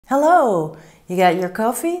Hello! You got your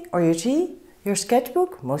coffee or your tea? Your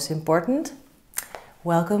sketchbook? Most important.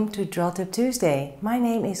 Welcome to Draw Tip Tuesday. My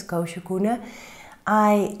name is Koosje Koenen.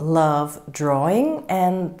 I love drawing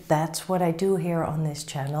and that's what I do here on this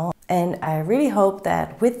channel. And I really hope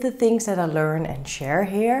that with the things that I learn and share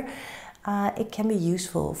here, it can be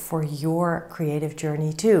useful for your creative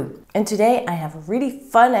journey too. And today I have a really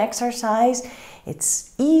fun exercise.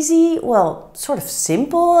 It's easy, well, sort of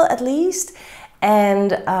simple at least,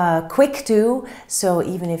 and quick too. So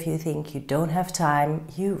even if you think you don't have time,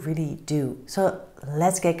 you really do. So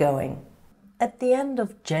let's get going. At the end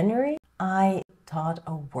of January, I taught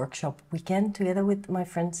a workshop weekend together with my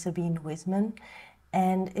friend Sabine Wisman,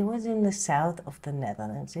 and it was in the south of the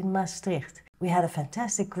Netherlands, in Maastricht. We had a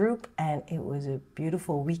fantastic group and it was a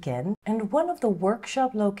beautiful weekend. And one of the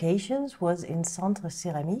workshop locations was in Centre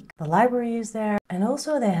Céramique. The library is there, and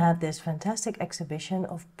also they had this fantastic exhibition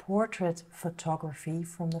of portrait photography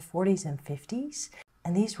from the 40s and 50s.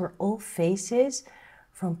 And these were all faces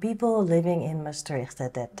from people living in Maastricht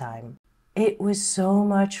at that time. It was so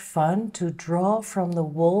much fun to draw from the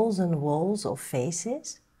walls and walls of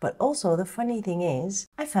faces. But also the funny thing is,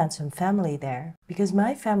 I found some family there because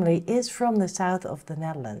my family is from the south of the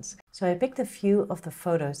Netherlands. So I picked a few of the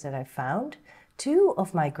photos that I found, two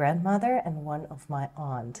of my grandmother and one of my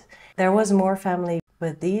aunt. There was more family,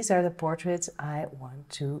 but these are the portraits I want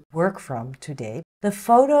to work from today. The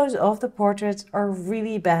photos of the portraits are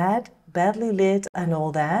really badly lit and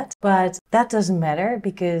all that, but that doesn't matter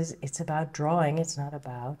because it's about drawing. It's not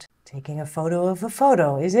about taking a photo of a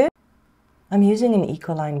photo, is it? I'm using an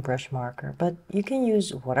Ecoline brush marker, but you can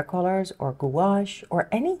use watercolors or gouache or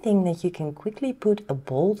anything that you can quickly put a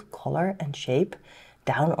bold color and shape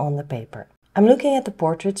down on the paper. I'm looking at the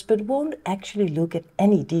portraits but won't actually look at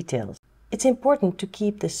any details. It's important to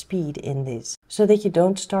keep the speed in this so that you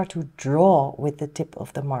don't start to draw with the tip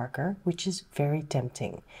of the marker, which is very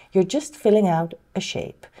tempting. You're just filling out a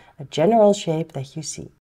shape, a general shape that you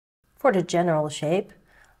see. For the general shape,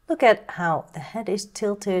 look at how the head is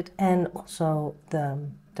tilted and also the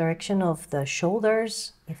direction of the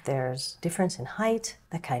shoulders, if there's difference in height,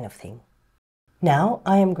 that kind of thing. Now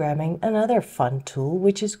I am grabbing another fun tool,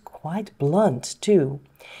 which is quite blunt too.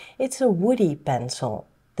 It's a woody pencil.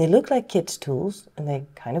 They look like kids' tools, and they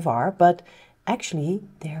kind of are, but actually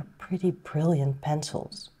they're pretty brilliant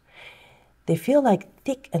pencils. They feel like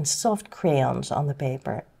thick and soft crayons on the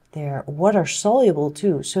paper. They're water soluble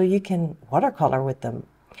too, so you can watercolor with them.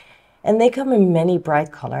 And they come in many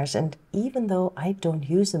bright colors, and even though I don't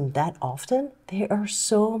use them that often, they are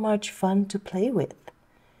so much fun to play with.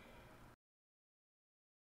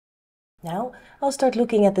 Now I'll start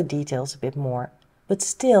looking at the details a bit more, but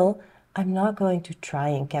still I'm not going to try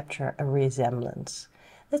and capture a resemblance.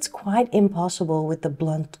 That's quite impossible with the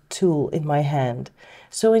blunt tool in my hand.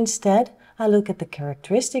 So instead I look at the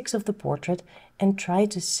characteristics of the portrait and try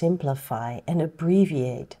to simplify and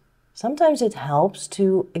abbreviate. Sometimes it helps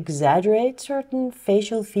to exaggerate certain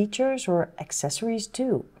facial features or accessories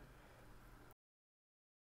too.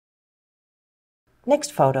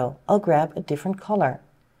 Next photo, I'll grab a different color.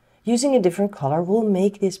 Using a different color will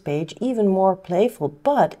make this page even more playful,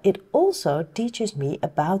 but it also teaches me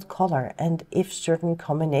about color and if certain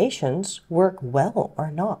combinations work well or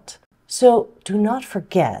not. So do not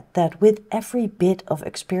forget that with every bit of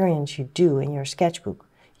experience you do in your sketchbook,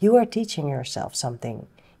 you are teaching yourself something,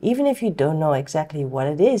 even if you don't know exactly what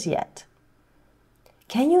it is yet.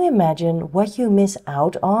 Can you imagine what you miss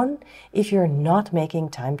out on if you're not making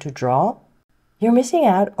time to draw? You're missing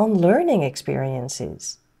out on learning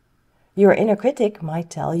experiences. Your inner critic might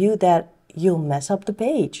tell you that you'll mess up the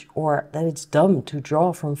page, or that it's dumb to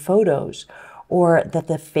draw from photos, or that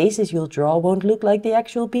the faces you'll draw won't look like the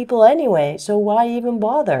actual people anyway, so why even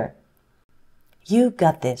bother? You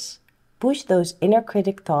got this. Push those inner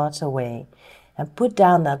critic thoughts away and put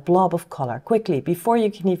down that blob of color quickly before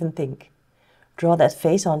you can even think. Draw that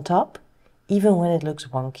face on top, even when it looks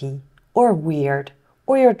wonky or weird,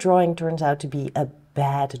 or your drawing turns out to be a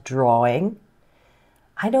bad drawing.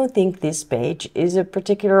 I don't think this page is a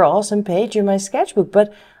particular awesome page in my sketchbook,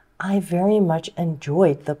 but I very much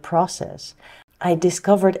enjoyed the process. I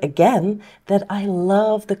discovered again that I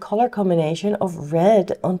love the color combination of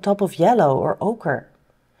red on top of yellow or ochre.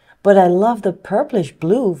 But I love the purplish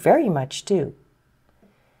blue very much too.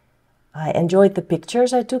 I enjoyed the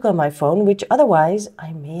pictures I took on my phone, which otherwise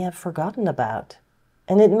I may have forgotten about.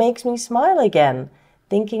 And it makes me smile again,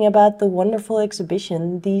 thinking about the wonderful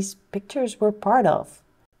exhibition these pictures were part of.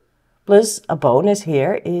 Plus, a bonus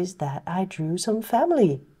here is that I drew some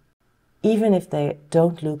family, even if they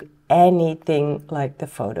don't look anything like the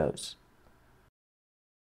photos.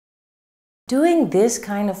 Doing this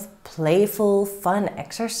kind of playful, fun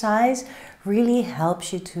exercise really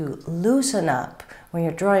helps you to loosen up when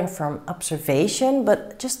you're drawing from observation,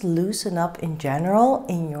 but just loosen up in general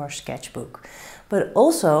in your sketchbook. But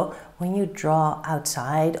also when you draw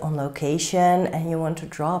outside on location and you want to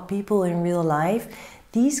draw people in real life,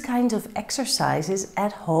 these kinds of exercises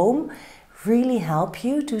at home really help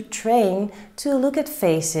you to train to look at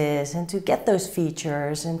faces and to get those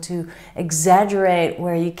features and to exaggerate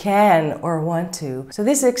where you can or want to. So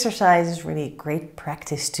this exercise is really great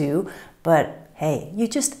practice too, but hey, you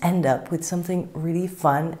just end up with something really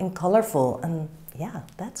fun and colorful, and yeah,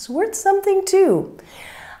 that's worth something too.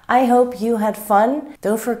 I hope you had fun.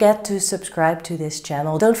 Don't forget to subscribe to this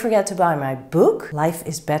channel. Don't forget to buy my book, Life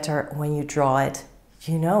is Better When You Draw It.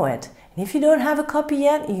 You know it. And if you don't have a copy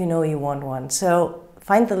yet, you know you want one. So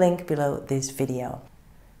find the link below this video.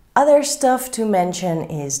 Other stuff to mention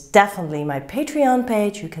is definitely my Patreon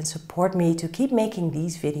page. You can support me to keep making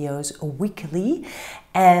these videos weekly.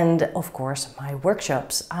 And of course, my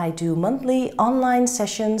workshops. I do monthly online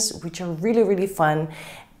sessions, which are really, really fun.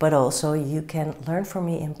 But also you can learn from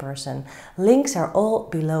me in person. Links are all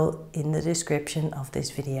below in the description of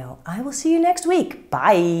this video. I will see you next week.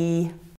 Bye!